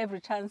complain every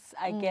chance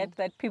I get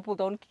that people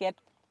don't get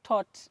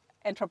taught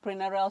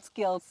entrepreneurial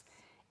skills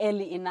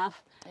early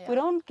enough. We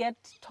don't get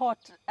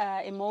taught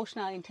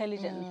emotional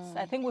intelligence.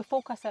 I think we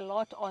focus a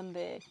lot on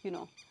the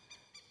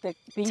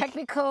being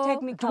technical,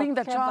 doing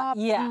the job.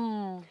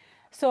 Yeah.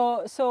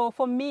 So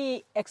for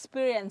me,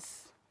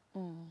 experience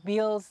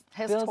builds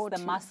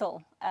the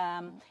muscle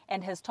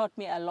and has taught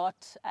me a lot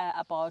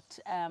about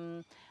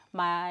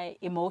my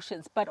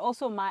emotions, but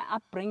also my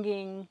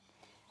upbringing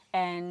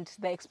and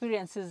the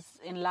experiences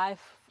in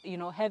life,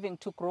 having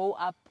to grow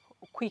up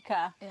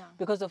quicker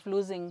because of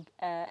losing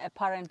a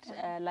parent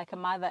like a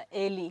mother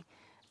early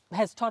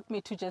has taught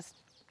me to just,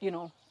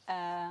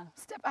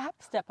 step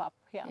up.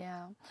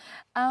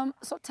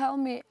 So tell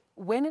me,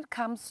 when it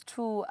comes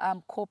to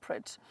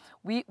corporate,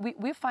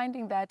 we're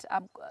finding that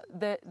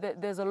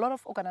there's a lot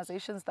of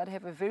organizations that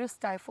have a very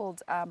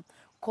stifled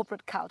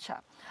corporate culture.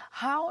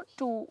 How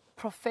do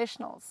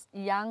professionals,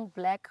 young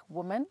black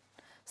women,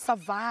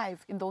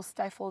 survive in those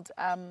stifled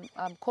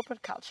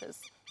corporate cultures?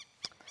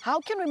 How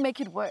can we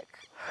make it work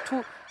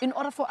in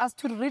order for us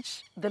to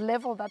reach the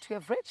level that we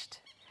have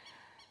reached?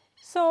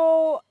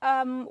 So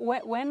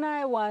when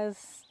I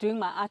was doing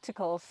my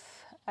articles,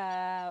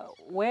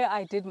 where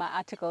I did my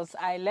articles,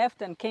 I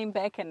left and came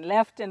back and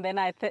left, and then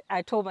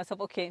I told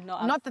myself, okay, no,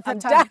 I'm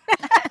done.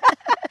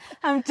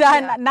 I'm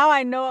done. Yeah. Now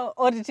I know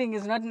auditing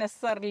is not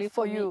necessarily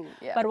for you.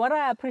 Yeah. But what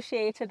I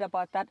appreciated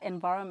about that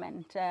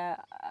environment,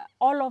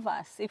 all of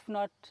us, if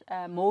not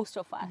most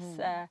of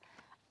us,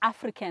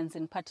 Africans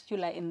in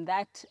particular, in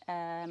that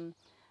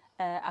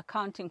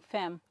accounting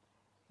firm,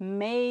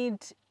 made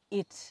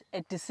it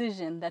a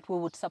decision that we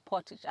would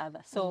support each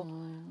other. So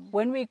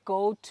when we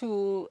go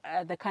to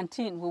the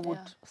canteen, we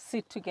would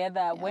sit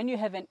together. When you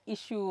have an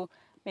issue,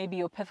 maybe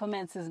your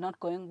performance is not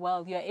going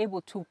well, you're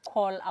able to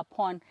call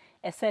upon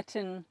a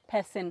certain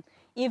person,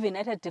 even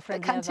at a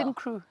different level. The canteen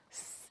crew.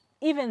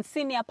 even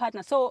senior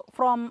partners. So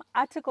from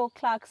article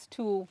clerks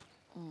to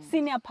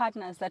senior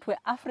partners that were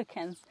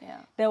Africans,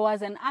 there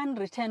was an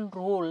unwritten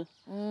rule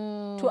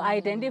to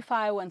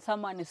identify when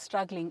someone is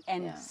struggling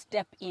and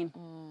step in.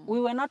 We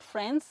were not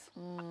friends.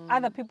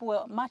 Other people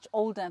were much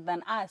older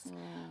than us.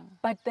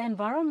 But the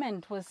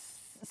environment was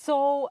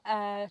so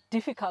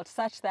difficult,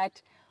 such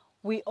that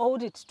we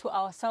owed it to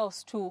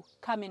ourselves to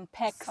come in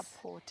packs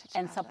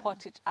and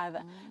support each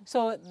other.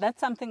 So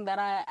that's something that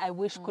I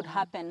wish could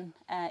happen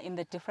in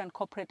the different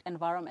corporate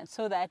environments,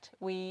 so that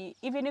we,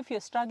 even if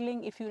you're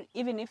struggling,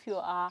 even if you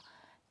are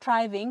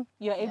thriving,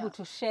 you're able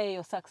to share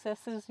your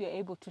successes, you're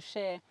able to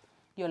share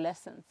your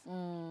lessons.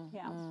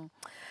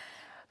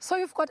 So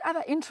you've got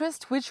other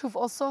interests which you've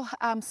also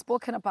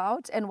spoken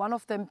about, and one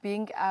of them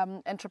being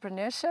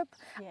entrepreneurship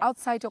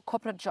outside your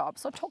corporate job.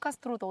 So talk us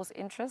through those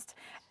interests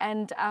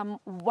and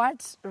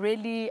what's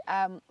the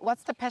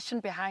passion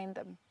behind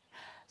them?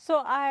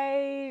 So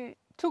I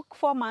took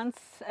 4 months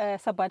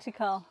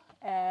sabbatical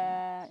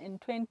in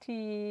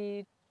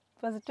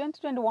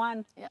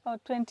 2021 or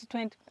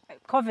 2020,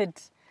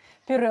 COVID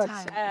period.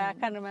 I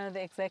can't remember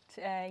the exact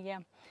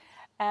year.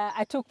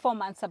 I took 4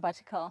 months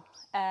sabbatical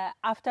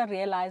after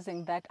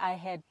realizing that I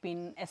had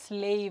been a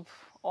slave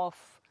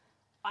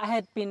I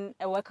had been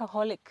a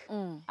workaholic.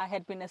 I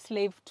had been a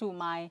slave to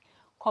my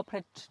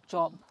corporate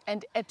job.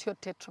 And at your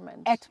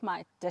detriment. At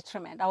my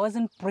detriment. I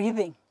wasn't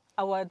breathing.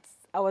 I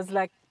was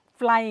like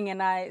flying,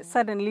 and I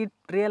suddenly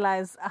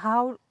realized,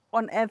 how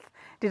on earth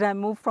did I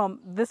move from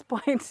this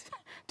point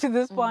to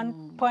this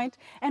one point?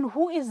 And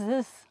who is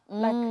this?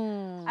 Like,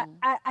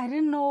 I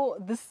didn't know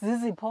this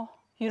Zizipho.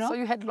 You know? So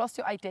you had lost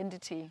your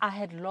identity. I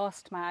had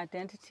lost my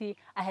identity.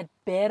 I had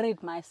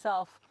buried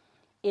myself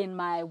in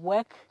my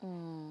work.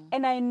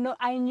 And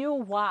I knew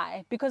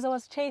why, because I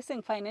was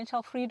chasing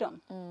financial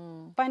freedom.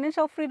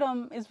 Financial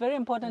freedom is very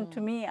important to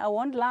me, I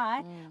won't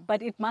lie,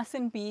 but it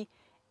mustn't be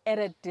at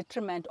a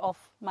detriment of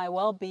my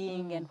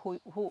well-being and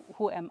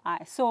who am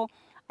I. So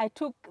I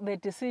took the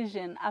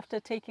decision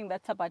after taking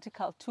that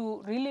sabbatical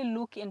to really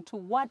look into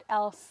what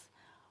else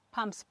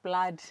pumps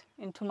blood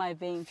into my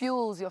veins.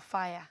 Fuels your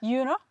fire.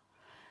 You know?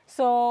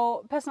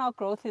 So personal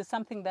growth is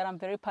something that I'm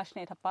very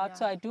passionate about.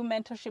 So I do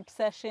mentorship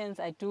sessions,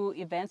 I do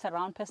events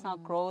around personal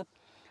growth.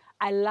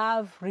 I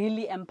love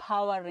really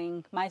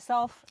empowering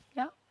myself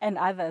and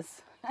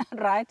others,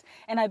 right?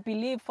 And I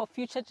believe for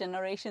future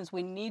generations,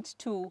 we need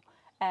to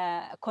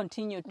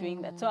continue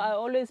doing that. So I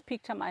always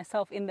picture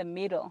myself in the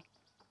middle.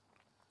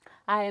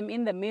 I am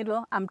in the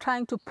middle. I'm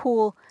trying to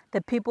pull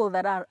the people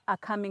that are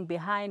coming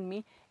behind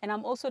me, and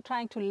I'm also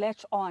trying to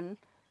latch on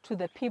to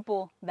the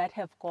people that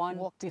have gone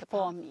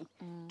before me,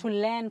 to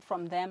learn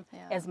from them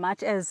as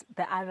much as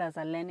the others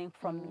are learning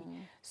from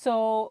me.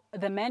 So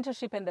the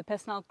mentorship and the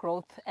personal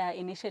growth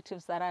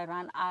initiatives that I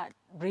run are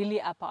really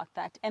about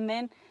that. And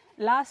then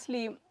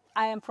lastly,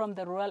 I am from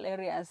the rural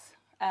areas.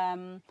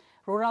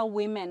 Rural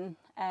women,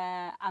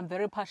 I'm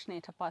very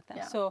passionate about them.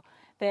 So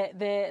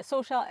the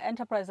social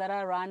enterprise that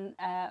I run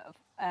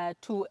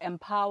to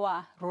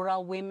empower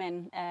rural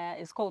women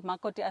is called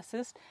Makoti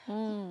Assist.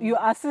 You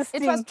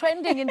assisting. It was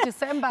trending in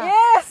December.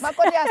 Yes.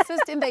 Makoti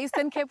Assist in the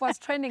Eastern Cape was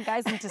trending,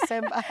 guys, in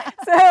December.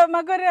 So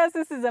Makoti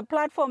Assist is a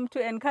platform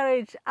to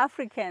encourage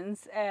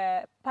Africans,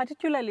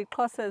 particularly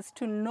Xhosas,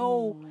 to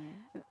know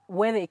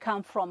where they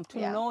come from,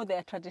 to know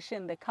their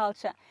tradition, their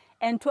culture,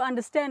 and to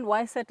understand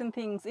why certain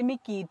things,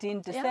 imikiti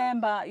in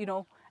December, you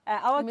know,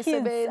 our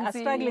kids are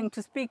struggling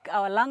to speak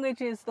our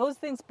languages. Those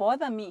things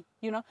bother me,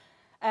 you know.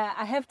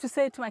 I have to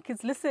say to my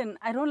kids, listen,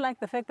 I don't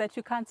like the fact that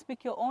you can't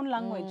speak your own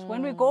language.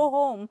 When we go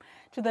home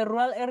to the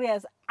rural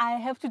areas, I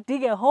have to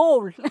dig a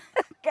hole,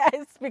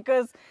 guys,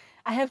 because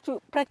I have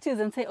to practice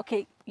and say,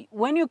 okay,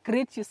 when you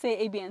greet, you say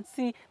A, B, and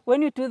C.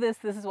 When you do this,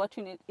 this is what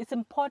you need. It's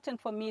important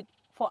for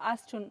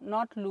us to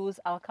not lose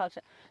our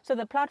culture. So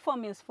the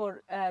platform is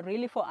for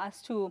really for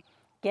us to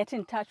get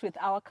in touch with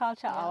our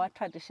culture, our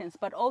traditions,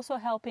 but also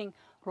helping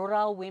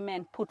rural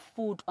women put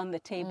food on the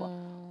table.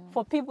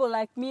 For people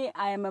like me,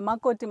 I am a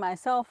Makoti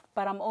myself,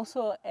 but I'm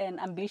also an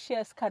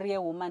ambitious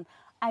career woman.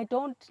 I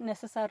don't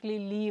necessarily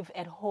live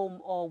at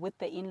home or with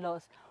the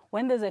in-laws.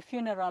 When there's a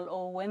funeral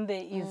or when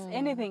there is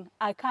anything,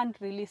 I can't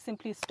really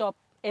simply stop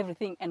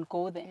everything and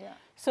go there.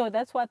 So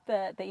that's what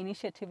the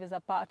initiative is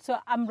about. So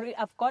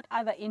I've got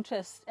other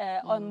interests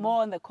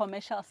more on the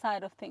commercial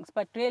side of things,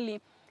 but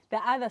really the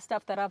other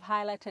stuff that I've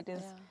highlighted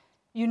is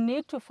you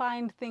need to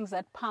find things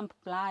that pump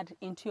blood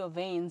into your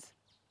veins,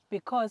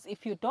 because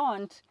if you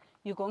don't,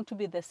 you're going to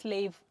be the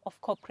slave of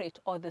corporate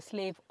or the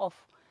slave of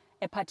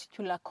a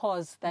particular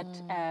cause that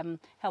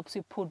helps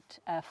you put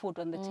food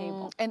on the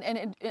table.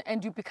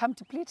 And you become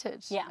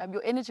depleted.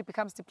 Your energy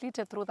becomes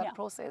depleted through that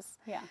process.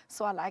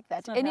 So I like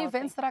that. Any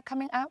events that are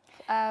coming up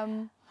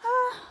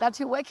that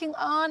you're working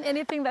on?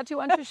 Anything that you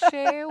want to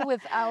share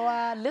with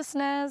our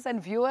listeners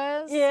and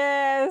viewers?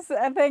 Yes,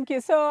 thank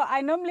you. So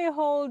I normally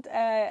hold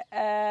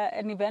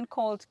an event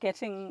called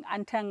Getting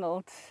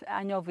Untangled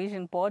Annual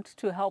Vision Board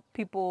to help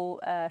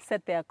people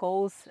set their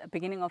goals at the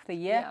beginning of the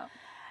year.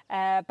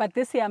 But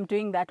this year I'm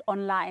doing that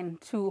online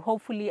to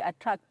hopefully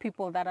attract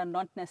people that are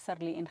not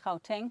necessarily in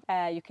Gauteng.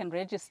 You can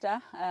register,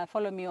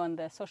 follow me on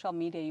the social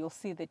media, you'll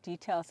see the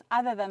details.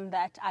 Other than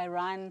that, I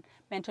run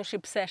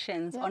mentorship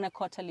sessions on a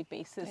quarterly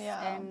basis.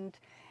 Yeah. And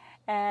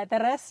the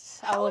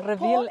rest I will How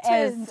reveal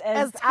important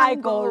as as I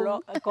time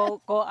go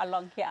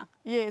along here.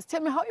 Yes, tell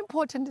me, how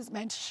important is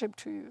mentorship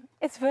to you?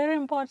 It's very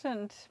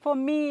important. For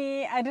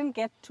me, I didn't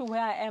get to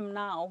where I am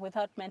now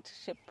without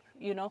mentorship,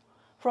 you know.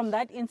 From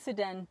that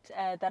incident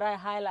that I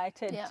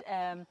highlighted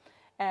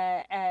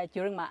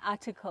during my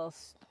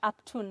articles up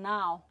to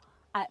now,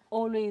 I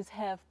always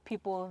have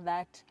people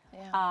that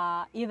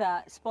are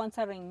either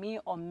sponsoring me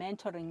or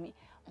mentoring me.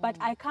 But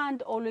I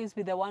can't always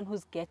be the one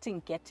who's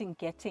getting.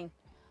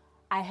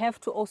 I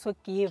have to also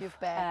give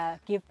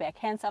back.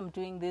 Hence, I'm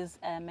doing these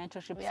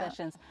mentorship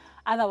sessions.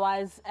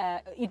 Otherwise,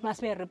 it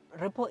must be a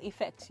ripple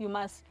effect. You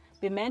must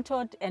be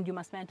mentored and you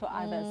must mentor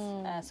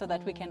others so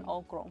that we can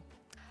all grow.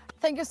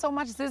 Thank you so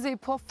much,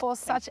 Zizipho, for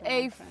such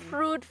a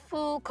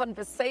fruitful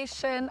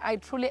conversation. I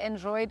truly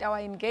enjoyed our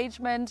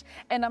engagement,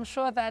 and I'm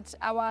sure that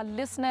our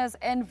listeners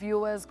and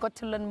viewers got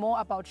to learn more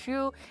about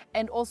you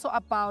and also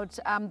about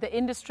the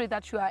industry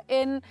that you are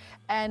in,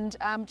 and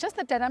just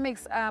the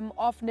dynamics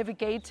of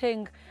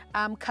navigating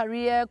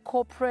career,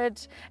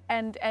 corporate,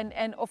 and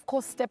of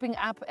course stepping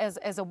up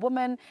as a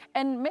woman,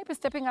 and maybe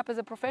stepping up as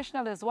a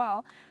professional as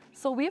well.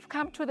 So we've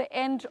come to the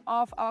end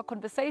of our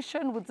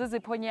conversation with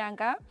Zizipho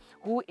Nyanga,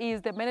 who is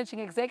the Managing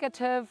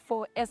Executive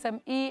for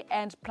SME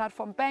and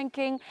Platform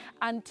Banking.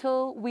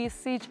 Until we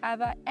see each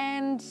other,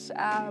 and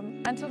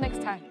until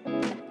next time.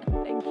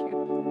 Thank you.